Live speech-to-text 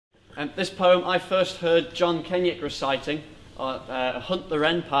This poem I first heard John Kenyick reciting at a Hunt the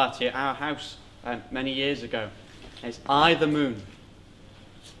Wren party at our house many years ago. It's I the Moon.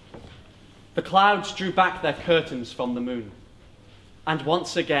 The clouds drew back their curtains from the moon, and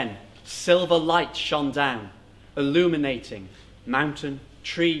once again silver light shone down, illuminating mountain,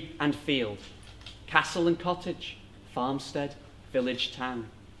 tree and field, castle and cottage, farmstead, village, town.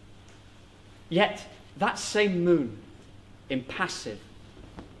 Yet that same moon, impassive,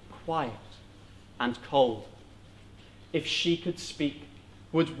 quiet and cold, if she could speak,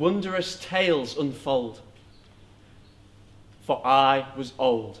 would wondrous tales unfold. For I was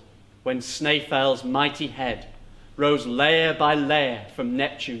old when Snaefell's mighty head rose layer by layer from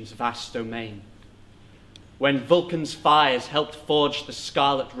Neptune's vast domain, when Vulcan's fires helped forge the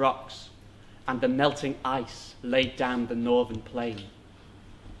scarlet rocks and the melting ice laid down the northern plain.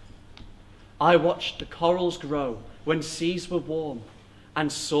 I watched the corals grow when seas were warm, and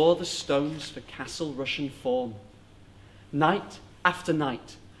saw the stones for castle Russian form. Night after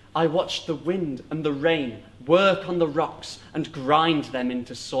night, I watched the wind and the rain work on the rocks and grind them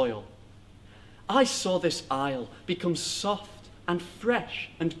into soil. I saw this isle become soft and fresh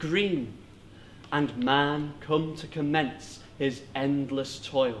and green, and man come to commence his endless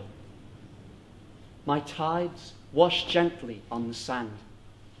toil. My tides washed gently on the sand.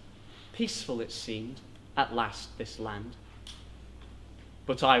 Peaceful it seemed, at last, this land.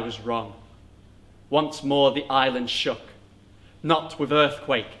 But I was wrong. Once more the island shook, not with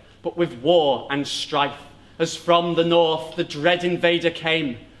earthquake, but with war and strife, as from the north the dread invader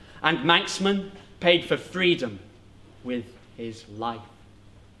came, and Manxman paid for freedom with his life.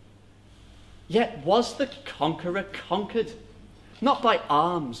 Yet was the conqueror conquered, not by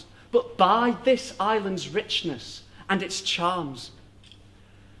arms, but by this island's richness and its charms.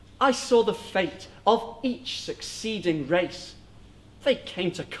 I saw the fate of each succeeding race. They came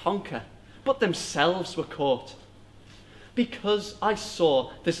to conquer, but themselves were caught. Because I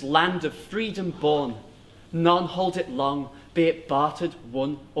saw this land of freedom born, none hold it long, be it bartered,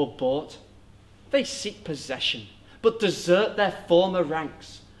 won, or bought. They seek possession, but desert their former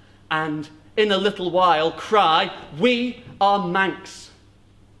ranks, and in a little while cry, "We are Manx."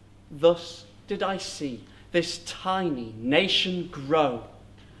 Thus did I see this tiny nation grow,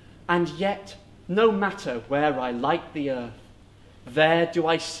 and yet, no matter where I light the earth, there do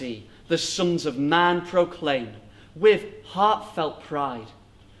I see the sons of man proclaim, with heartfelt pride,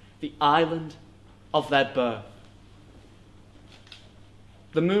 the island of their birth.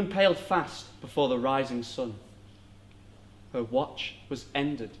 The moon paled fast before the rising sun. Her watch was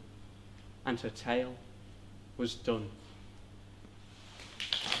ended, and her tale was done.